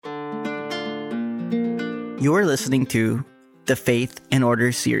You're listening to the Faith in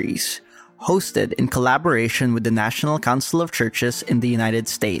Order series, hosted in collaboration with the National Council of Churches in the United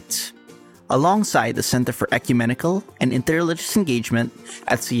States, alongside the Center for Ecumenical and Interreligious Engagement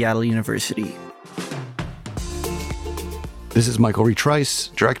at Seattle University. This is Michael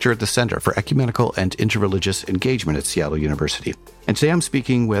Retrice, Director at the Center for Ecumenical and Interreligious Engagement at Seattle University. And today I'm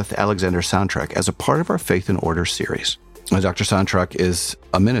speaking with Alexander Sonntrak as a part of our Faith in Order series. Dr. Sonntrak is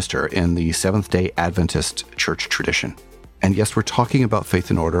a minister in the Seventh-day Adventist church tradition. And yes, we're talking about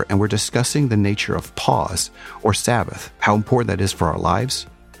faith in order, and we're discussing the nature of pause or Sabbath, how important that is for our lives,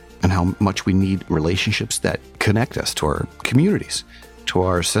 and how much we need relationships that connect us to our communities, to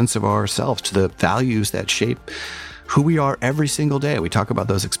our sense of ourselves, to the values that shape who we are every single day. We talk about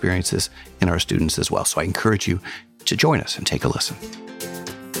those experiences in our students as well. So I encourage you to join us and take a listen.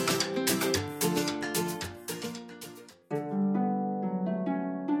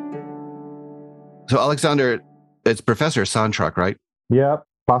 So Alexander, it's Professor Sonntrak, right? Yeah,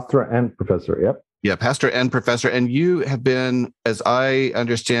 pastor and professor, yep. Yeah, pastor and professor. And you have been, as I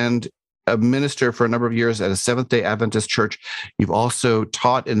understand, a minister for a number of years at a Seventh-day Adventist church. You've also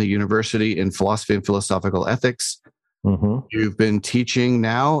taught in the university in philosophy and philosophical ethics. Mm-hmm. You've been teaching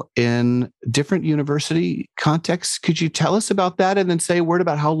now in different university contexts. Could you tell us about that and then say a word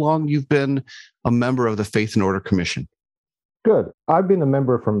about how long you've been a member of the Faith and Order Commission? Good. I've been a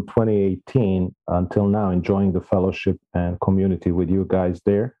member from 2018 until now, enjoying the fellowship and community with you guys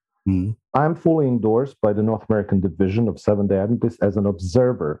there. Mm-hmm. I'm fully endorsed by the North American Division of Seventh-day Adventists as an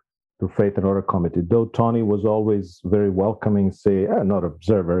observer to Faith and Order Committee, though Tony was always very welcoming, say, not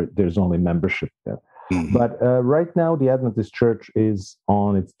observer, there's only membership there. Mm-hmm. But right now, the Adventist Church is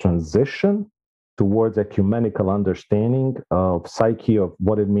on its transition towards ecumenical understanding of psyche of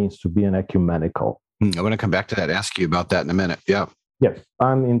what it means to be an ecumenical. I want to come back to that, ask you about that in a minute. Yeah. Yes,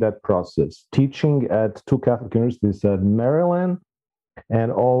 I'm in that process, teaching at two Catholic universities at Maryland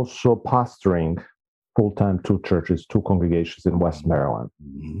and also pastoring full-time two churches, two congregations in West Maryland.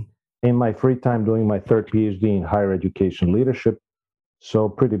 Mm-hmm. In my free time, doing my third PhD in higher education leadership. So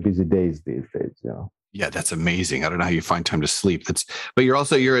pretty busy days these days, you know. Yeah, that's amazing. I don't know how you find time to sleep. But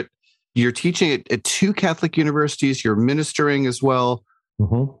you're teaching at two Catholic universities. You're ministering as well.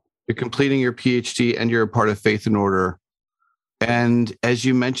 Mm-hmm. You're completing your PhD, and you're a part of Faith and Order. And as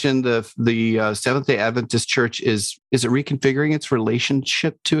you mentioned, the Seventh-day Adventist Church is it reconfiguring its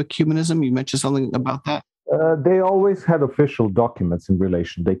relationship to ecumenism? You mentioned something about that. They always had official documents in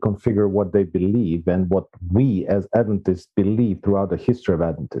relation. They configure what they believe and what we as Adventists believe throughout the history of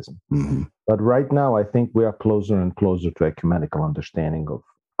Adventism. Mm-hmm. But right now, I think we are closer and closer to ecumenical understanding of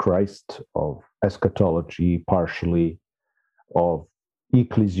Christ, of eschatology, partially, of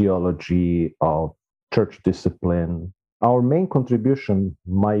ecclesiology, of church discipline. Our main contribution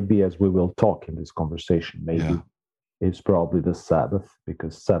might be, as we will talk in this conversation, is probably the Sabbath,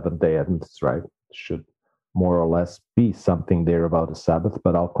 because Seventh-day Adventists, right, should more or less be something there about the Sabbath,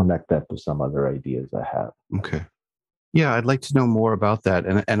 but I'll connect that to some other ideas I have. Okay. Yeah, I'd like to know more about that.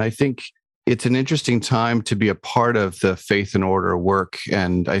 And I think it's an interesting time to be a part of the Faith and Order work.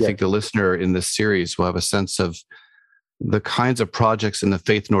 And I think the listener in this series will have a sense of the kinds of projects in the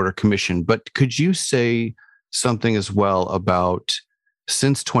Faith and Order Commission. But could you say something as well about,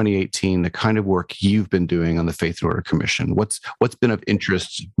 since 2018, the kind of work you've been doing on the Faith and Order Commission? What's been of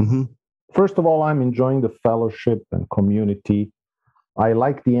interest? Mm-hmm. First of all, I'm enjoying the fellowship and community. I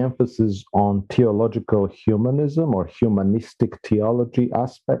like the emphasis on theological humanism or humanistic theology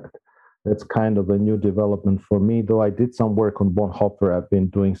aspect. That's kind of a new development for me, though I did some work on Bonhoeffer. I've been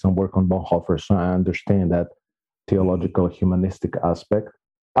doing some work on Bonhoeffer, so I understand that theological humanistic aspect.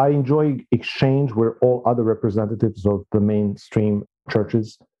 I enjoy exchange where all other representatives of the mainstream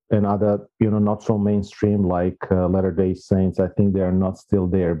churches and other, not so mainstream like Latter-day Saints, I think they are not still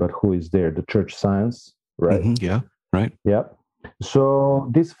there, but who is there? The church science, right? Mm-hmm. Yeah, right. Yep. So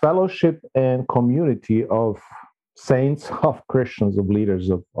this fellowship and community of saints, of Christians, of leaders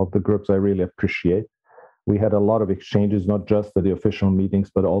of the groups, I really appreciate. We had a lot of exchanges, not just at the official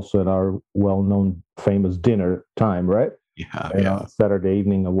meetings, but also at our well-known famous dinner time, right? Yeah. Saturday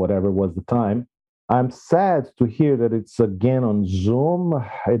evening or whatever was the time. I'm sad to hear that it's again on Zoom.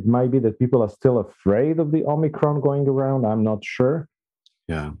 It might be that people are still afraid of the Omicron going around. I'm not sure.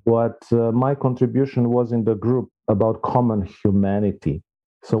 Yeah. But my contribution was in the group about common humanity.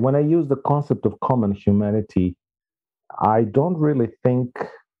 So when I use the concept of common humanity, I don't really think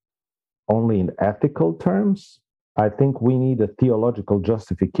only in ethical terms. I think we need a theological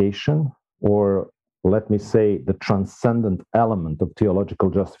justification, or let me say the transcendent element of theological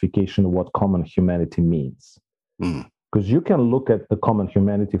justification of what common humanity means. Mm. Because you can look at the common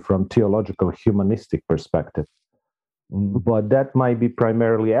humanity from theological, humanistic perspective, but that might be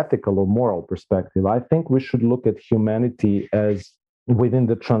primarily ethical or moral perspective. I think we should look at humanity as within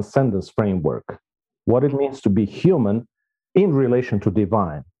the transcendence framework, what it means to be human in relation to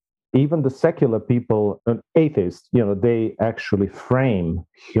divine. Even the secular people, atheists, they actually frame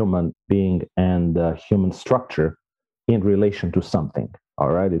human being and human structure in relation to something. All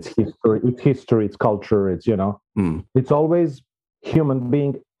right, it's history, it's culture, it's always human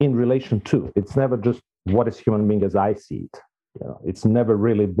being in relation to. It's never just what is human being as I see it. It's never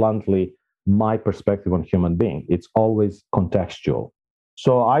really bluntly my perspective on human being. It's always contextual.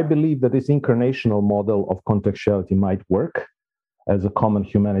 So I believe that this incarnational model of contextuality might work as a common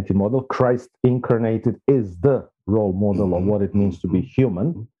humanity model. Christ incarnated is the role model of what it means to be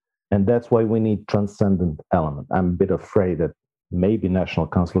human. And that's why we need transcendent element. I'm a bit afraid that maybe National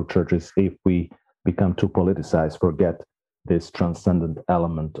Council of Churches, if we become too politicized, forget this transcendent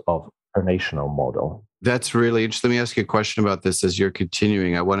element of incarnational model. That's really interesting. Let me ask you a question about this as you're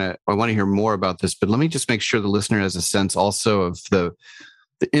continuing. I want to hear more about this, but let me just make sure the listener has a sense also of the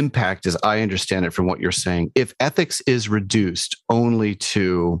impact, as I understand it from what you're saying. If ethics is reduced only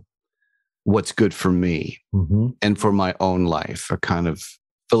to what's good for me and for my own life, a kind of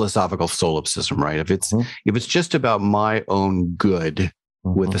philosophical solipsism, right? If it's just about my own good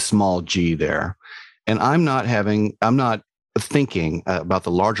with a small g there, and I'm not thinking about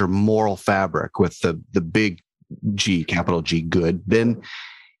the larger moral fabric with the big G, capital G, good, then,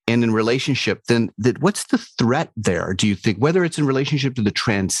 and in relationship, then what's the threat there? Do you think, whether it's in relationship to the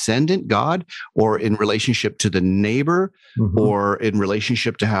transcendent God or in relationship to the neighbor or in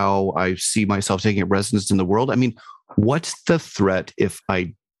relationship to how I see myself taking up residence in the world? I mean, what's the threat if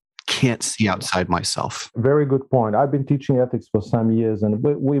I can't see outside myself? Very good point. I've been teaching ethics for some years, and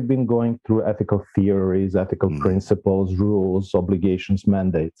we've been going through ethical theories, ethical principles, rules, obligations,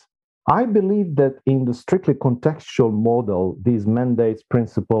 mandates. I believe that in the strictly contextual model, these mandates,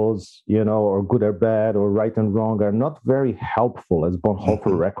 principles, or good or bad or right and wrong are not very helpful, as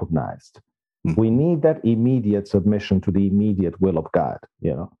Bonhoeffer recognized. We need that immediate submission to the immediate will of God,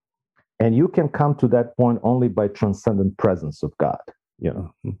 and you can come to that point only by transcendent presence of God.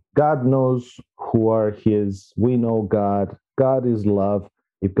 God knows who are his. We know God. God is love.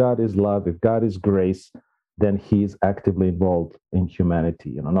 If God is love, if God is grace, then he's actively involved in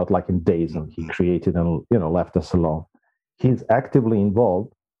humanity, not like in deism. He created and, left us alone. He's actively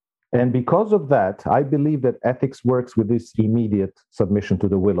involved. And because of that, I believe that ethics works with this immediate submission to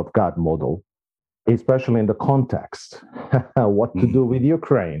the will of God model, especially in the context, what to do with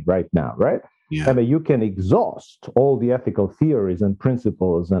Ukraine right now, right? Yeah. I mean, you can exhaust all the ethical theories and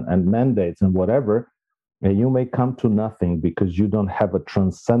principles and mandates and whatever, and you may come to nothing because you don't have a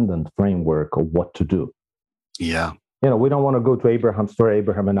transcendent framework of what to do. Yeah. We don't want to go to Abraham's story,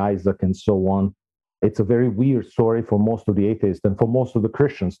 Abraham and Isaac and so on. It's a very weird story for most of the atheists and for most of the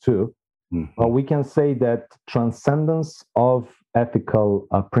Christians too. But we can say that transcendence of ethical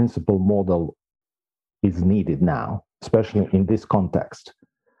principle model is needed now, especially in this context.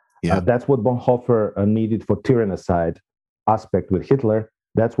 Yeah. That's what Bonhoeffer needed for tyrannicide aspect with Hitler.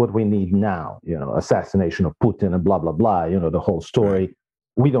 That's what we need now, assassination of Putin and blah, blah, blah, the whole story. Right.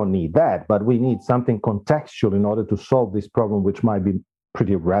 We don't need that, but we need something contextual in order to solve this problem, which might be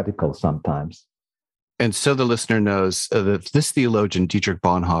pretty radical sometimes. And so the listener knows that this theologian, Dietrich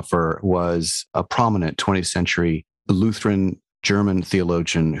Bonhoeffer, was a prominent 20th century Lutheran German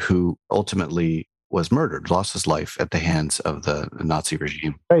theologian who ultimately was murdered, lost his life at the hands of the Nazi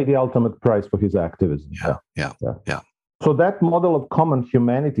regime. Paid the ultimate price for his activism. Yeah. So that model of common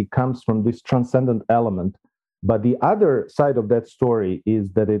humanity comes from this transcendent element. But the other side of that story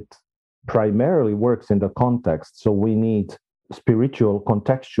is that it primarily works in the context. So we need spiritual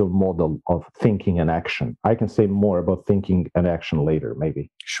contextual model of thinking and action. I can say more about thinking and action later,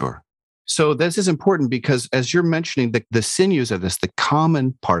 maybe. Sure. So this is important because as you're mentioning, the sinews of this, the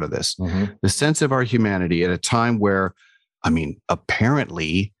common part of this, the sense of our humanity at a time where,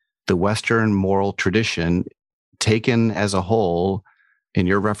 apparently the Western moral tradition taken as a whole, in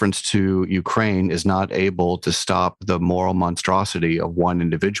your reference to Ukraine, is not able to stop the moral monstrosity of one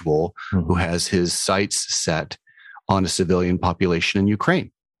individual who has his sights set on a civilian population in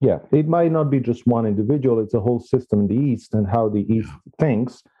Ukraine. Yeah, it might not be just one individual. It's a whole system in the East and how the East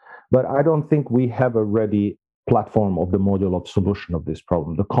thinks. But I don't think we have a ready platform of the module of solution of this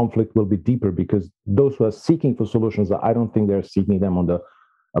problem. The conflict will be deeper because those who are seeking for solutions, I don't think they're seeking them on the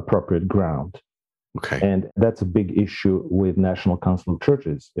appropriate ground. Okay. And that's a big issue with National Council of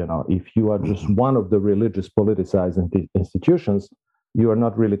Churches. If you are just one of the religious politicized institutions, you are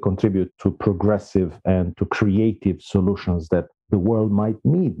not really contribute to progressive and to creative solutions that the world might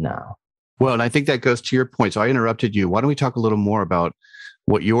need now. Well, and I think that goes to your point. So I interrupted you. Why don't we talk a little more about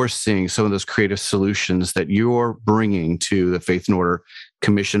what you're seeing, some of those creative solutions that you're bringing to the Faith and Order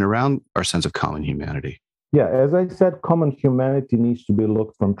Commission around our sense of common humanity? Yeah, as I said, common humanity needs to be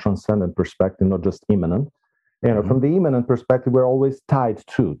looked from transcendent perspective, not just immanent. From the immanent perspective, we're always tied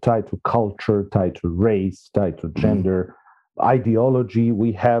to culture, tied to race, tied to gender, ideology.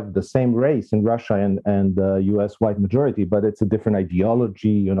 We have the same race in Russia and the U.S. white majority, but it's a different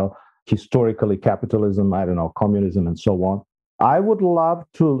ideology, historically capitalism, communism, and so on. I would love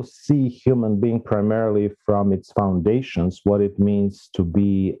to see human being primarily from its foundations, what it means to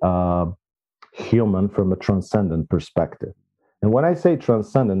be human from a transcendent perspective. And when I say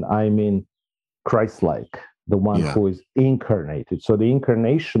transcendent, I mean Christ-like, the one who is incarnated. So the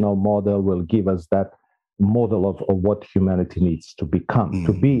incarnational model will give us that model of what humanity needs to become,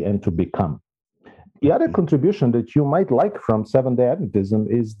 to be and to become. The other contribution that you might like from Seventh-day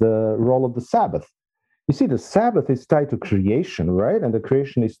Adventism is the role of the Sabbath. You see, the Sabbath is tied to creation, right? And the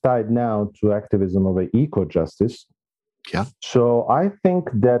creation is tied now to activism of eco-justice. Yeah. So I think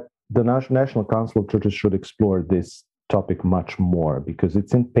that the National Council of Churches should explore this topic much more because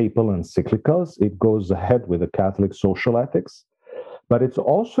it's in papal encyclicals. It goes ahead with the Catholic social ethics, but it's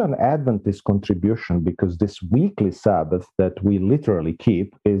also an Adventist contribution because this weekly Sabbath that we literally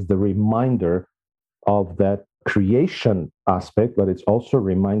keep is the reminder of that creation aspect, but it's also a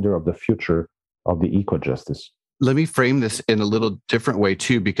reminder of the future of the eco-justice. Let me frame this in a little different way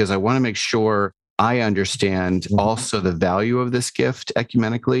too, because I want to make sure I understand also the value of this gift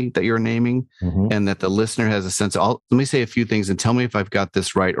ecumenically that you're naming, and that the listener has a sense of, let me say a few things and tell me if I've got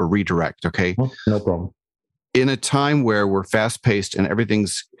this right or redirect, okay? No problem. In a time where we're fast-paced and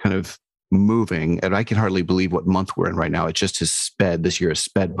everything's kind of moving, and I can hardly believe what month we're in right now. It just has sped, this year has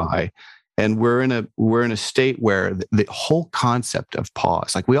sped by. And we're in a state where the whole concept of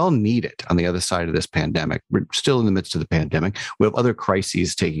pause, like we all need it on the other side of this pandemic. We're still in the midst of the pandemic. We have other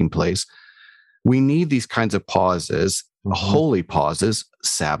crises taking place. We need these kinds of pauses, holy pauses,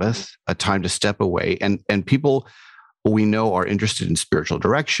 Sabbath, a time to step away. And people we know are interested in spiritual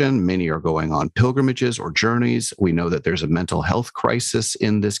direction. Many are going on pilgrimages or journeys. We know that there's a mental health crisis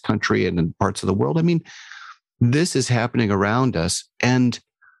in this country and in parts of the world. I mean, this is happening around us. And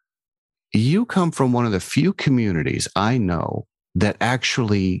you come from one of the few communities I know that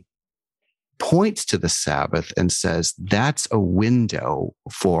actually points to the Sabbath and says that's a window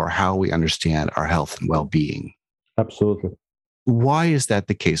for how we understand our health and well-being. Absolutely. Why is that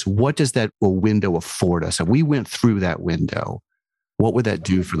the case? What does that window afford us? If we went through that window, what would that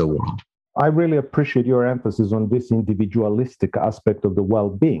do for the world? I really appreciate your emphasis on this individualistic aspect of the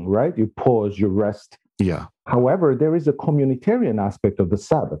well-being, right? You pause, you rest. Yeah. However, there is a communitarian aspect of the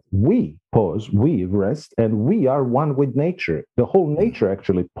Sabbath. We pause, we rest, and we are one with nature. The whole nature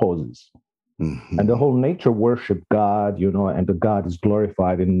actually pauses. And the whole nature worship God, and the God is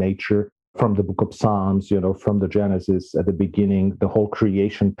glorified in nature from the book of Psalms, from the Genesis at the beginning, the whole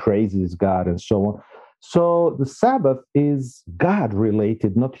creation praises God and so on. So the Sabbath is God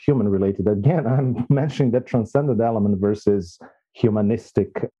related, not human related. Again, I'm mentioning that transcendent element versus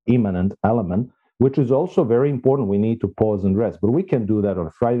humanistic immanent element, which is also very important. We need to pause and rest, but we can do that on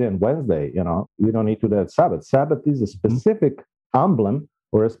Friday and Wednesday. We don't need to do that Sabbath. Sabbath is a specific emblem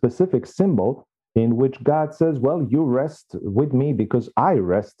or a specific symbol in which God says, well, you rest with me because I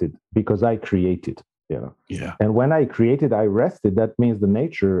rested, because I created, Yeah. And when I created, I rested. That means the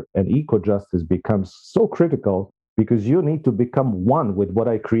nature and eco-justice becomes so critical because you need to become one with what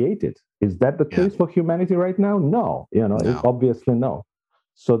I created. Is that the case for humanity right now? No, obviously no.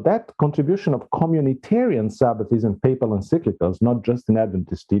 So that contribution of communitarian Sabbath is in papal encyclicals, not just in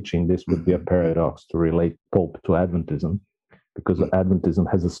Adventist teaching. This would be a paradox to relate Pope to Adventism, because Adventism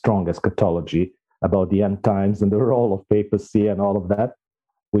has a strong eschatology about the end times and the role of papacy and all of that,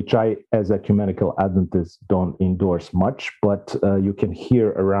 which I, as ecumenical Adventist, don't endorse much, but you can hear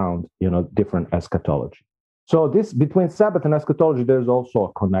around, different eschatology. So this, between Sabbath and eschatology, there's also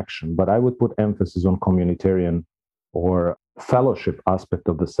a connection, but I would put emphasis on communitarian or fellowship aspect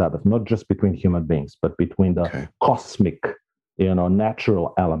of the Sabbath, not just between human beings, but between the cosmic,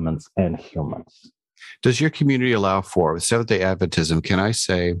 natural elements and humans. Does your community allow for, with Seventh-day Adventism, can I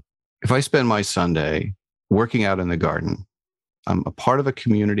say, if I spend my Sunday working out in the garden, I'm a part of a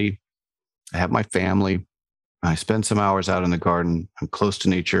community, I have my family, I spend some hours out in the garden, I'm close to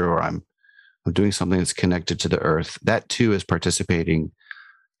nature, or I'm doing something that's connected to the earth, that too is participating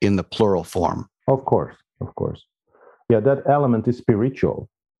in the plural form. Of course. Yeah, that element is spiritual.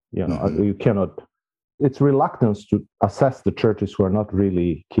 You cannot It's reluctance to assess the churches who are not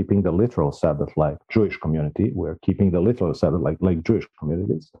really keeping the literal Sabbath like Jewish community. We're keeping the literal Sabbath like Jewish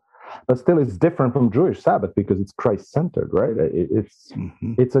communities. But still, it's different from Jewish Sabbath because it's Christ-centered, right?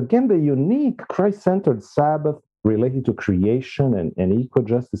 It's again, the unique Christ-centered Sabbath related to creation and equal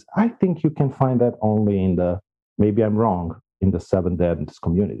justice. I think you can find that only in maybe I'm wrong, in the Seventh-day Adventist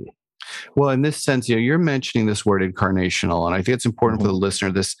community. Well, in this sense, you're mentioning this word incarnational, and I think it's important for the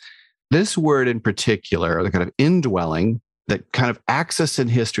listener. This word in particular, the kind of indwelling, that kind of access in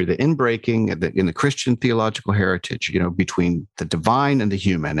history, the inbreaking in the Christian theological heritage, between the divine and the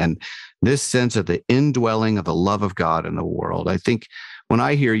human, and this sense of the indwelling of the love of God in the world. I think when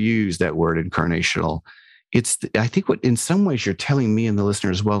I hear you use that word incarnational, I think what in some ways you're telling me and the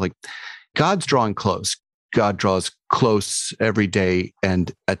listener as well, like God's drawing close. God draws close every day, and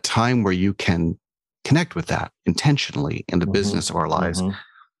a time where you can connect with that intentionally in the business of our lives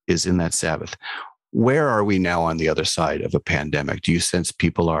is in that Sabbath. Where are we now on the other side of a pandemic? Do you sense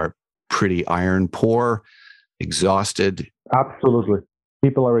people are pretty iron poor, exhausted? Absolutely.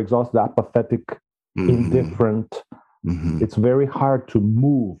 People are exhausted, apathetic, indifferent. It's very hard to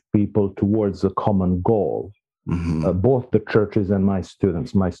move people towards a common goal. Both the churches and my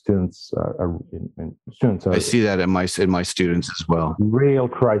students. My students are. I see that in my students as well. Real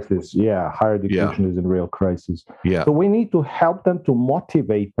crisis. Yeah, higher education is in real crisis. Yeah. So we need to help them, to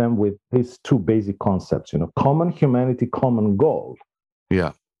motivate them with these two basic concepts. Common humanity, common goal.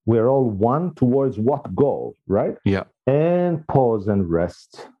 Yeah. We're all one towards what goal, right? Yeah. And pause and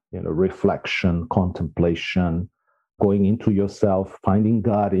rest. Reflection, contemplation. Going into yourself, finding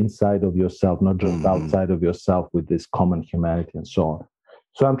God inside of yourself, not just outside of yourself, with this common humanity and so on.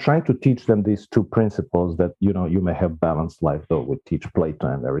 So I'm trying to teach them these two principles that, you may have balanced life, though we teach Plato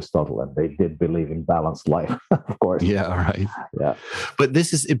and Aristotle, and they did believe in balanced life, of course. Yeah, right. Yeah. But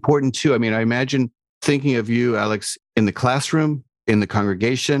this is important too. I mean, I imagine thinking of you, Alex, in the classroom, in the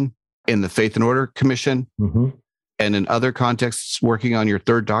congregation, in the Faith and Order Commission, and in other contexts, working on your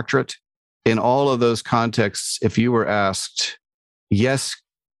third doctorate. In all of those contexts, if you were asked, yes,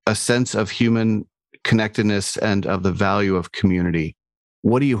 a sense of human connectedness and of the value of community,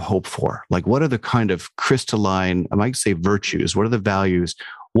 what do you hope for? Like, what are the kind of crystalline, I might say virtues? What are the values?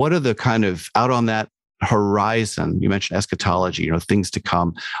 What are the kind of out on that horizon? You mentioned eschatology, things to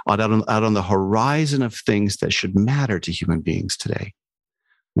come, out on the horizon of things that should matter to human beings today.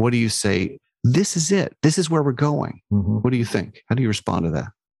 What do you say? This is it. This is where we're going. What do you think? How do you respond to that?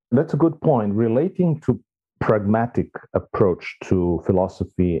 That's a good point. Relating to pragmatic approach to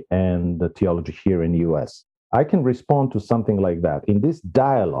philosophy and the theology here in the US, I can respond to something like that. In this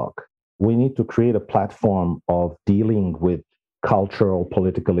dialogue, we need to create a platform of dealing with cultural,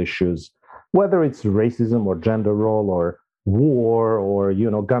 political issues, whether it's racism or gender role or war or,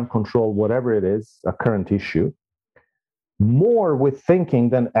 gun control, whatever it is, a current issue, more with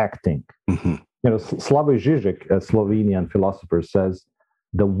thinking than acting. Slavoj Žižek, a Slovenian philosopher, says,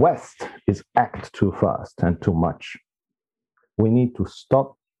 the West is act too fast and too much. We need to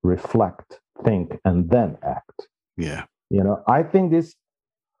stop, reflect, think, and then act. Yeah. I think this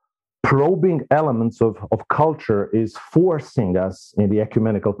probing elements of culture is forcing us in the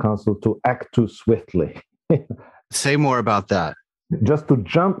Ecumenical Council to act too swiftly. Say more about that. Just to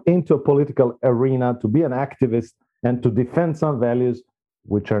jump into a political arena, to be an activist, and to defend some values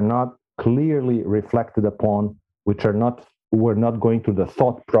which are not clearly reflected upon, we're not going through the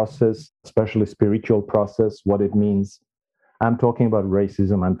thought process, especially spiritual process, what it means. I'm talking about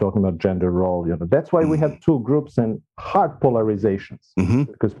racism. I'm talking about gender role. That's why we have two groups and hard polarizations,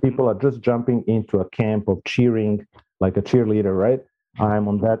 because people are just jumping into a camp of cheering like a cheerleader, right? I'm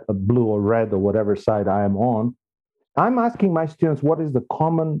on that blue or red or whatever side I am on. I'm asking my students, what is the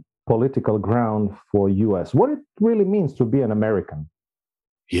common political ground for US? What it really means to be an American?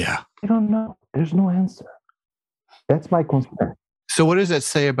 Yeah. I don't know. There's no answer. That's my concern. So what does that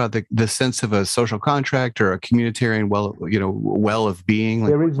say about the sense of a social contract or a communitarian well of being?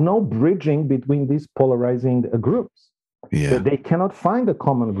 There is no bridging between these polarizing groups. Yeah. They cannot find a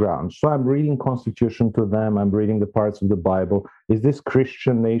common ground. So I'm reading Constitution to them. I'm reading the parts of the Bible. Is this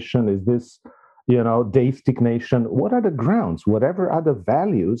Christian nation? Is this, deistic nation? What are the grounds? Whatever are the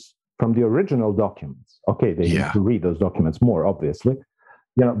values from the original documents? Okay, they need to read those documents more, obviously.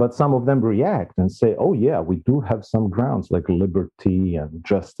 But some of them react and say, oh, yeah, we do have some grounds like liberty and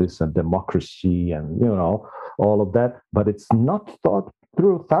justice and democracy and, all of that. But it's not thought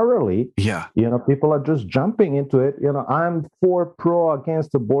through thoroughly. Yeah. People are just jumping into it. I'm pro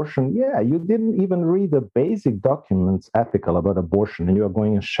against abortion. Yeah, you didn't even read the basic documents ethical about abortion and you are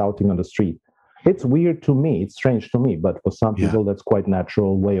going and shouting on the street. It's weird to me. It's strange to me. But for some people, that's quite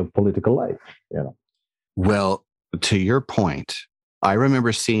natural way of political life. Well, to your point, I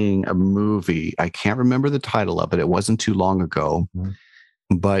remember seeing a movie. I can't remember the title of it. It wasn't too long ago,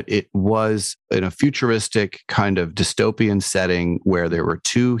 but it was in a futuristic kind of dystopian setting where there were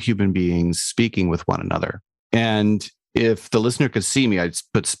two human beings speaking with one another. And if the listener could see me, I'd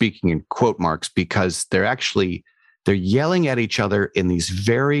put speaking in quote marks because they're yelling at each other in these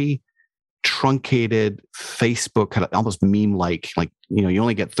very truncated Facebook kind of almost meme-like, you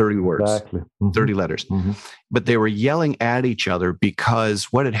only get 30 words, exactly. 30 letters. But they were yelling at each other because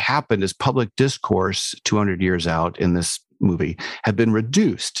what had happened is public discourse 200 years out in this movie had been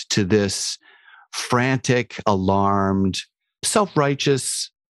reduced to this frantic, alarmed, self-righteous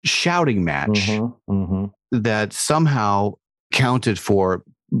shouting match that somehow counted for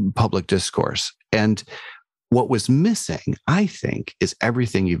public discourse. And what was missing, I think, is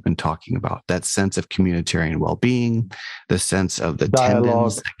everything you've been talking about, that sense of communitarian well-being, the sense of the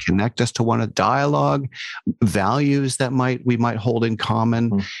tendons that connect us to one another, dialogue, values that we might hold in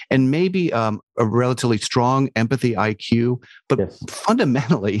common, and maybe a relatively strong empathy IQ, but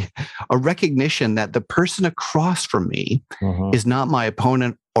fundamentally a recognition that the person across from me is not my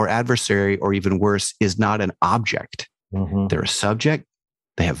opponent or adversary, or even worse, is not an object. They're a subject.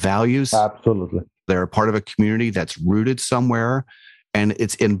 They have values. Absolutely. They're a part of a community that's rooted somewhere. And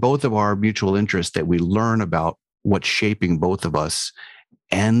it's in both of our mutual interest that we learn about what's shaping both of us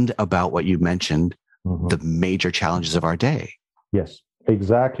and about what you mentioned, the major challenges of our day. Yes,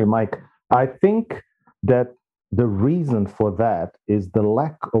 exactly, Mike. I think that the reason for that is the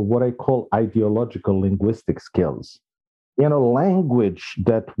lack of what I call ideological linguistic skills. Language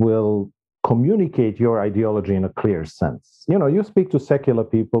that will communicate your ideology in a clear sense. You speak to secular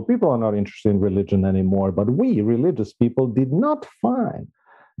people are not interested in religion anymore, but we religious people did not find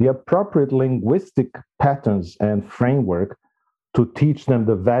the appropriate linguistic patterns and framework to teach them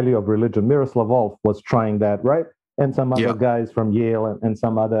the value of religion. Miroslav Volf was trying that, right? And some other guys from Yale and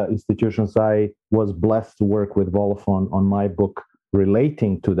some other institutions. I was blessed to work with Volf on my book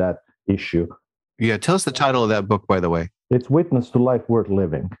relating to that issue. Yeah, tell us the title of that book, by the way. It's Witness to Life Worth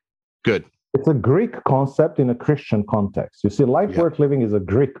Living. Good. It's a Greek concept in a Christian context. You see, life worth living is a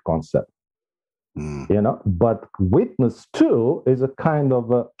Greek concept, but witness to is a kind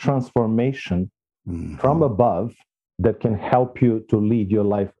of a transformation from above that can help you to lead your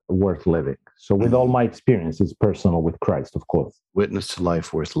life worth living. So with all my experiences, personal with Christ, of course. Witness to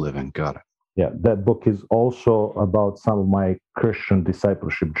Life Worth Living. Got it. Yeah, that book is also about some of my Christian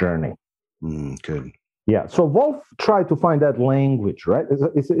discipleship journey. Good. Yeah, so Volf tried to find that language, right?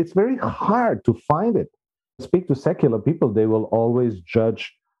 It's very hard to find it. Speak to secular people, they will always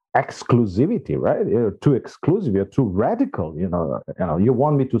judge exclusivity, right? You're too exclusive, you're too radical. You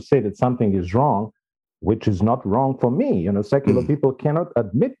want me to say that something is wrong, which is not wrong for me. Secular people cannot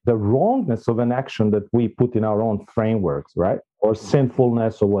admit the wrongness of an action that we put in our own frameworks, right? Or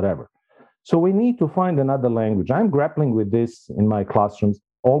sinfulness or whatever. So we need to find another language. I'm grappling with this in my classrooms.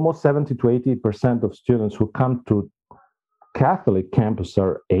 Almost 70 to 80% of students who come to Catholic campus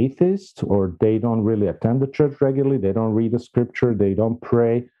are atheists, or they don't really attend the church regularly. They don't read the scripture. They don't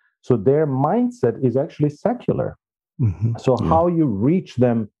pray. So their mindset is actually secular. So how you reach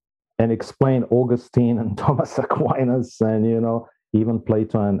them and explain Augustine and Thomas Aquinas and, even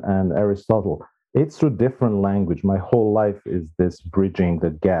Plato and Aristotle, it's through different language. My whole life is this bridging the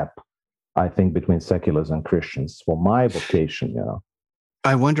gap, I think, between seculars and Christians for my vocation,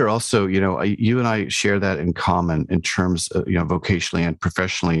 I wonder also, you and I share that in common in terms of, vocationally and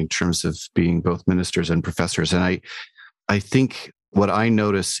professionally, in terms of being both ministers and professors. And I think what I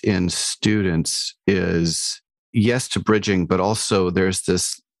notice in students is yes to bridging, but also there's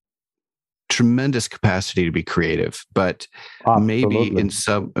this tremendous capacity to be creative, but maybe in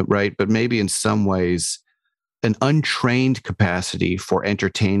some ways, an untrained capacity for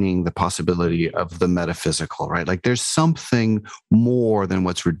entertaining the possibility of the metaphysical, right? Like there's something more than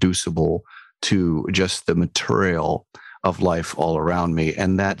what's reducible to just the material of life all around me.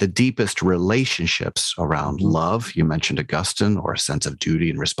 And that the deepest relationships around love, you mentioned Augustine, or a sense of duty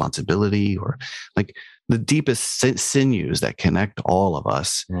and responsibility, or like the deepest sinews that connect all of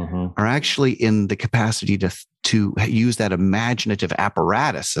us are actually in the capacity to use that imaginative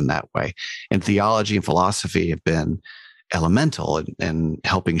apparatus in that way. And theology and philosophy have been elemental in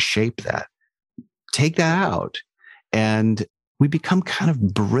helping shape that. Take that out, and we become kind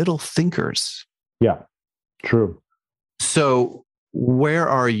of brittle thinkers. Yeah, true. So where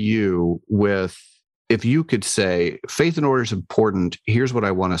are you with, if you could say, faith and order is important, here's what I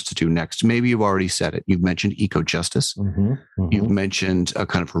want us to do next. Maybe you've already said it. You've mentioned eco-justice. You've mentioned a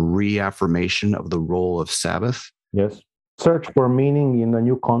kind of reaffirmation of the role of Sabbath. Yes. Search for meaning in a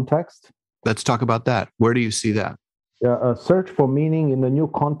new context. Let's talk about that. Where do you see that? A search for meaning in a new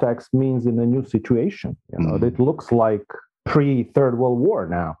context means in a new situation. It looks like pre-Third World War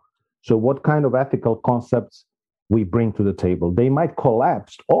now. So what kind of ethical concepts we bring to the table? They might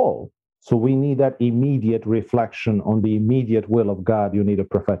collapse all. So we need that immediate reflection on the immediate will of God. You need a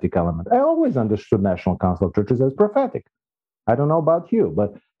prophetic element. I always understood National Council of Churches as prophetic. I don't know about you,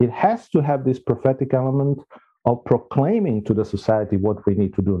 but it has to have this prophetic element of proclaiming to the society what we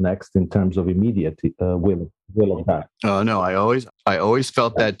need to do next in terms of immediate will of God. Oh no, I always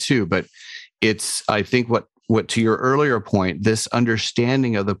felt that too. But it's, I think what to your earlier point, this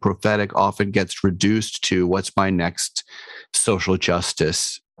understanding of the prophetic often gets reduced to what's my next social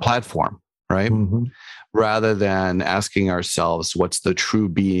justice platform, right? Mm-hmm. Rather than asking ourselves what's the true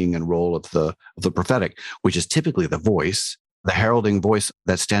being and role of the prophetic, which is typically the voice, the heralding voice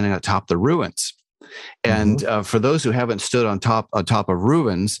that's standing atop the ruins. And for those who haven't stood on top of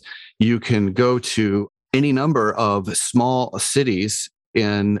ruins, you can go to any number of small cities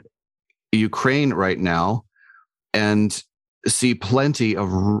in Ukraine right now and see plenty of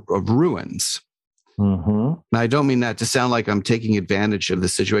ruins. Mm-hmm. Now, I don't mean that to sound like I'm taking advantage of the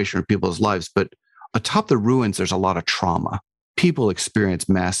situation of people's lives, but atop the ruins, there's a lot of trauma. People experience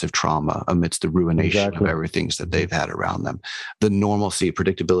massive trauma amidst the ruination of everything that they've had around them. The normalcy,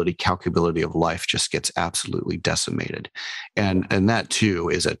 predictability, calculability of life just gets absolutely decimated. And that too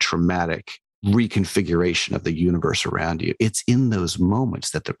is a traumatic reconfiguration of the universe around you. It's in those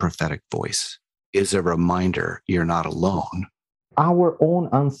moments that the prophetic voice is a reminder you're not alone. Our own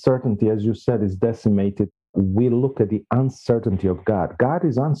uncertainty, as you said, is decimated. We look at the uncertainty of God. God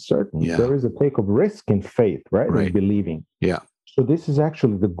is uncertain. Yeah. There is a take of risk in faith, right? In believing. Yeah. So this is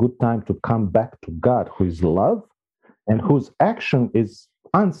actually the good time to come back to God, who is love and whose action is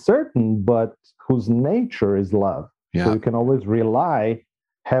uncertain, but whose nature is love. Yeah. So you can always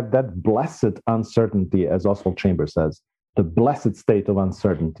have that blessed uncertainty, as Oswald Chambers says, the blessed state of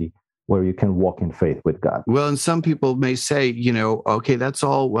uncertainty, where you can walk in faith with God. Well, and some people may say, okay, that's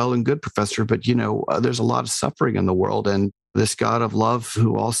all well and good, Professor, but, there's a lot of suffering in the world. And this God of love,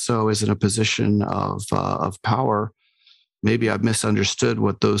 who also is in a position of power, maybe I've misunderstood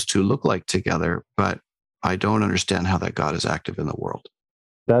what those two look like together, but I don't understand how that God is active in the world.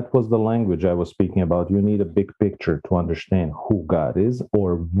 That was the language I was speaking about. You need a big picture to understand who God is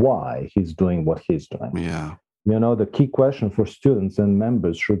or why he's doing what he's doing. Yeah. The key question for students and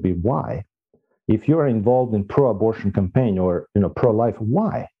members should be why. If you are involved in pro-abortion campaign or pro-life,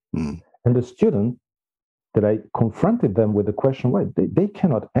 why? And the student that I confronted them with the question, why? They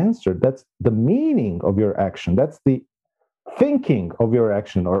cannot answer. That's the meaning of your action. That's the thinking of your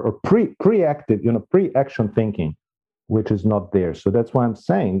action or pre-action thinking, which is not there. So that's why I'm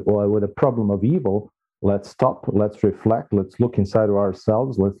saying, with a problem of evil, let's stop, let's reflect, let's look inside of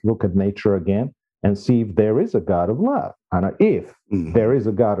ourselves, let's look at nature again, and see if there is a God of love. And if there is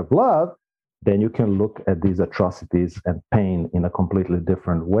a God of love, then you can look at these atrocities and pain in a completely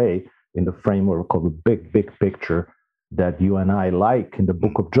different way in the framework of a big, big picture that you and I, like in the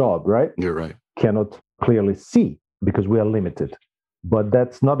book of Job, right? You're right. Cannot clearly see because we are limited. But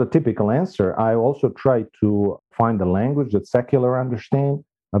that's not a typical answer. I also try to find a language that secular understand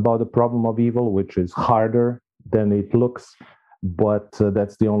about the problem of evil, which is harder than it looks. But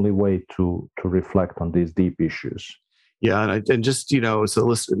that's the only way to reflect on these deep issues. Yeah, and just, so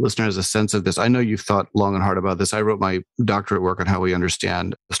the listener has a sense of this. I know you've thought long and hard about this. I wrote my doctorate work on how we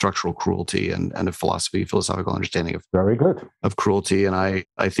understand structural cruelty and a philosophical understanding of very good of cruelty. And I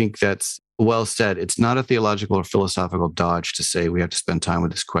think that's well said. It's not a theological or philosophical dodge to say we have to spend time with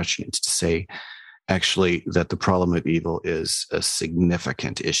this question. It's to say, actually, that the problem of evil is a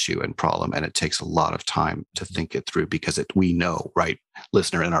significant issue and problem, and it takes a lot of time to think it through because we know, right,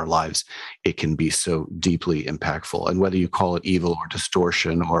 listener, in our lives, it can be so deeply impactful. And whether you call it evil or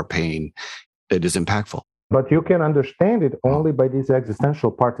distortion or pain, it is impactful. But you can understand it only by this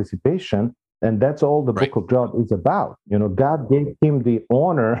existential participation, and that's all the book of Job is about. God gave him the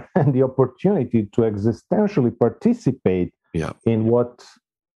honor and the opportunity to existentially participate in what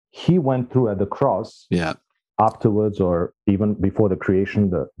he went through at the cross. Afterwards, or even before the creation,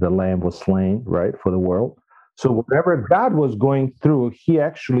 the lamb was slain, right, for the world. So whatever God was going through, he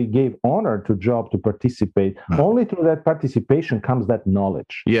actually gave honor to Job to participate. Only through that participation comes that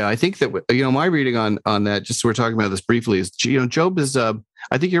knowledge. Yeah, I think that, my reading on that, just so we're talking about this briefly, is, Job is, I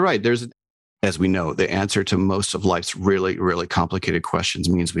think you're right. There's, as we know, the answer to most of life's really, really complicated questions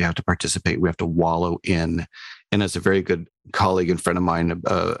means we have to participate. We have to wallow in. And as a very good colleague and friend of mine,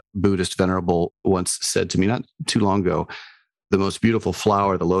 a Buddhist venerable, once said to me not too long ago, the most beautiful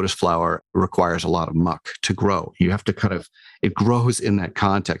flower, the lotus flower, requires a lot of muck to grow. You have to it grows in that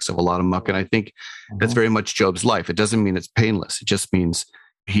context of a lot of muck. And I think that's very much Job's life. It doesn't mean it's painless. It just means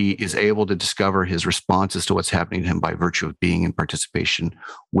he is able to discover his responses to what's happening to him by virtue of being in participation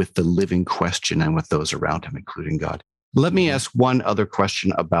with the living question and with those around him, including God. Let me ask one other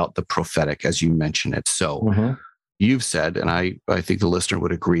question about the prophetic, as you mention it. So you've said, and I think the listener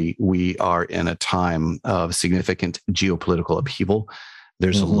would agree, we are in a time of significant geopolitical upheaval.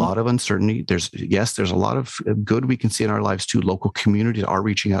 There's a lot of uncertainty. There's a lot of good we can see in our lives too. Local communities are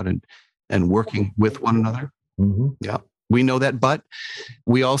reaching out and working with one another. Yeah, we know that, but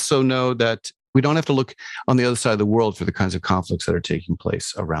we also know that we don't have to look on the other side of the world for the kinds of conflicts that are taking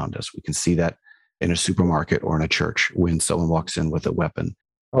place around us. We can see that in a supermarket or in a church when someone walks in with a weapon.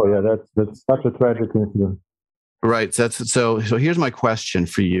 Oh yeah, that's such a tragic incident. Right. So here's my question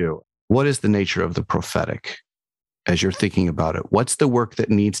for you. What is the nature of the prophetic as you're thinking about it? What's the work that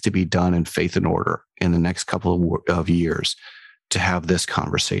needs to be done in Faith and Order in the next couple of years to have this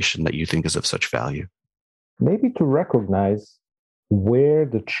conversation that you think is of such value? Maybe to recognize where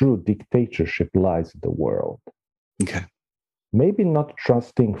the true dictatorship lies in the world. Okay. Maybe not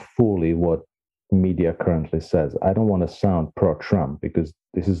trusting fully what media currently says. I don't want to sound pro-Trump because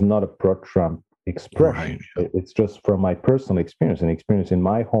this is not a pro-Trump expression. Right. It's just from my personal experience and experience in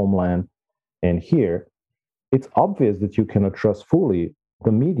my homeland and here. It's obvious that you cannot trust fully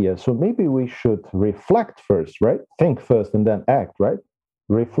the media. So maybe we should reflect first, right? Think first and then act, right?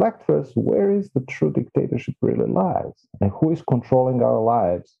 Reflect first, where is the true dictatorship really lies? And who is controlling our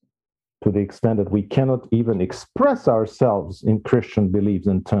lives to the extent that we cannot even express ourselves in Christian beliefs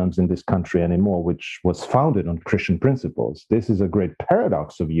and terms in this country anymore, which was founded on Christian principles. This is a great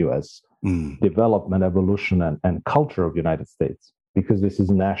paradox of U.S. development, evolution, and culture of the United States. Because this is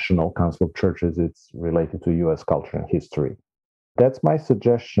National Council of Churches, it's related to U.S. culture and history. That's my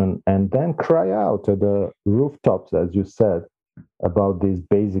suggestion. And then cry out at the rooftops, as you said, about these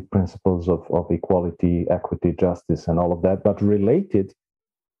basic principles of equality, equity, justice, and all of that, but related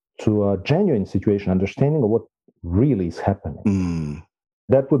to a genuine situation, understanding of what really is happening.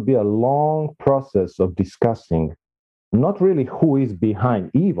 That would be a long process of discussing not really who is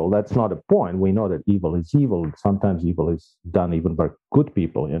behind evil. That's not a point. We know that evil is evil. Sometimes evil is done even by good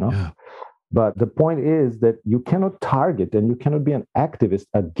people, Yeah. But the point is that you cannot target and you cannot be an activist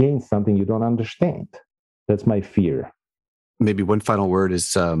against something you don't understand. That's my fear. Maybe one final word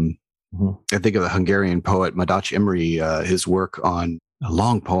is, I think of the Hungarian poet Madách Imre, his work on a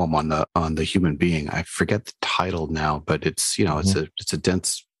long poem on the human being. I forget the title now, but it's it's a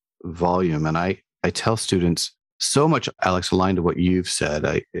dense volume. And I tell students so much, Alex, aligned to what you've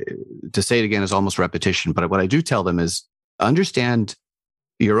said. To say it again is almost repetition, but what I do tell them is understand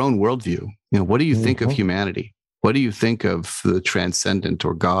your own worldview. What do you think of humanity? What do you think of the transcendent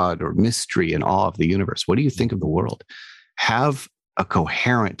or God or mystery and awe of the universe? What do you think of the world? Have a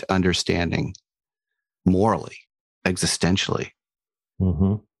coherent understanding morally, existentially,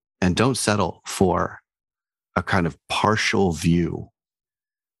 and don't settle for a kind of partial view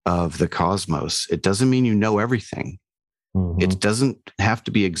of the cosmos. It doesn't mean you know everything. It doesn't have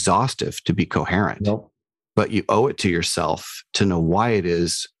to be exhaustive to be coherent, but you owe it to yourself to know why it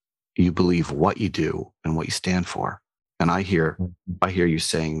is you believe what you do and what you stand for. And I hear you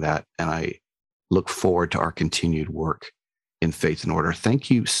saying that, and I look forward to our continued work in Faith and Order. Thank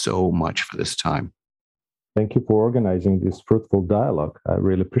you so much for this time. Thank you for organizing this fruitful dialogue. I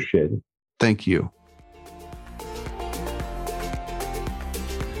really appreciate it. Thank you.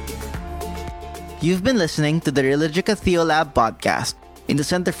 You've been listening to the Religica Theolab podcast in the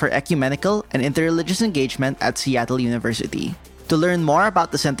Center for Ecumenical and Interreligious Engagement at Seattle University. To learn more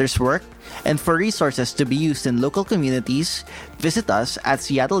about the center's work and for resources to be used in local communities, visit us at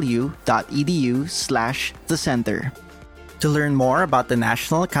seattleu.edu/thecenter. To learn more about the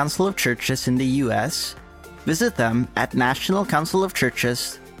National Council of Churches in the U.S., visit them at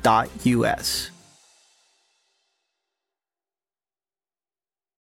nationalcouncilofchurches.us.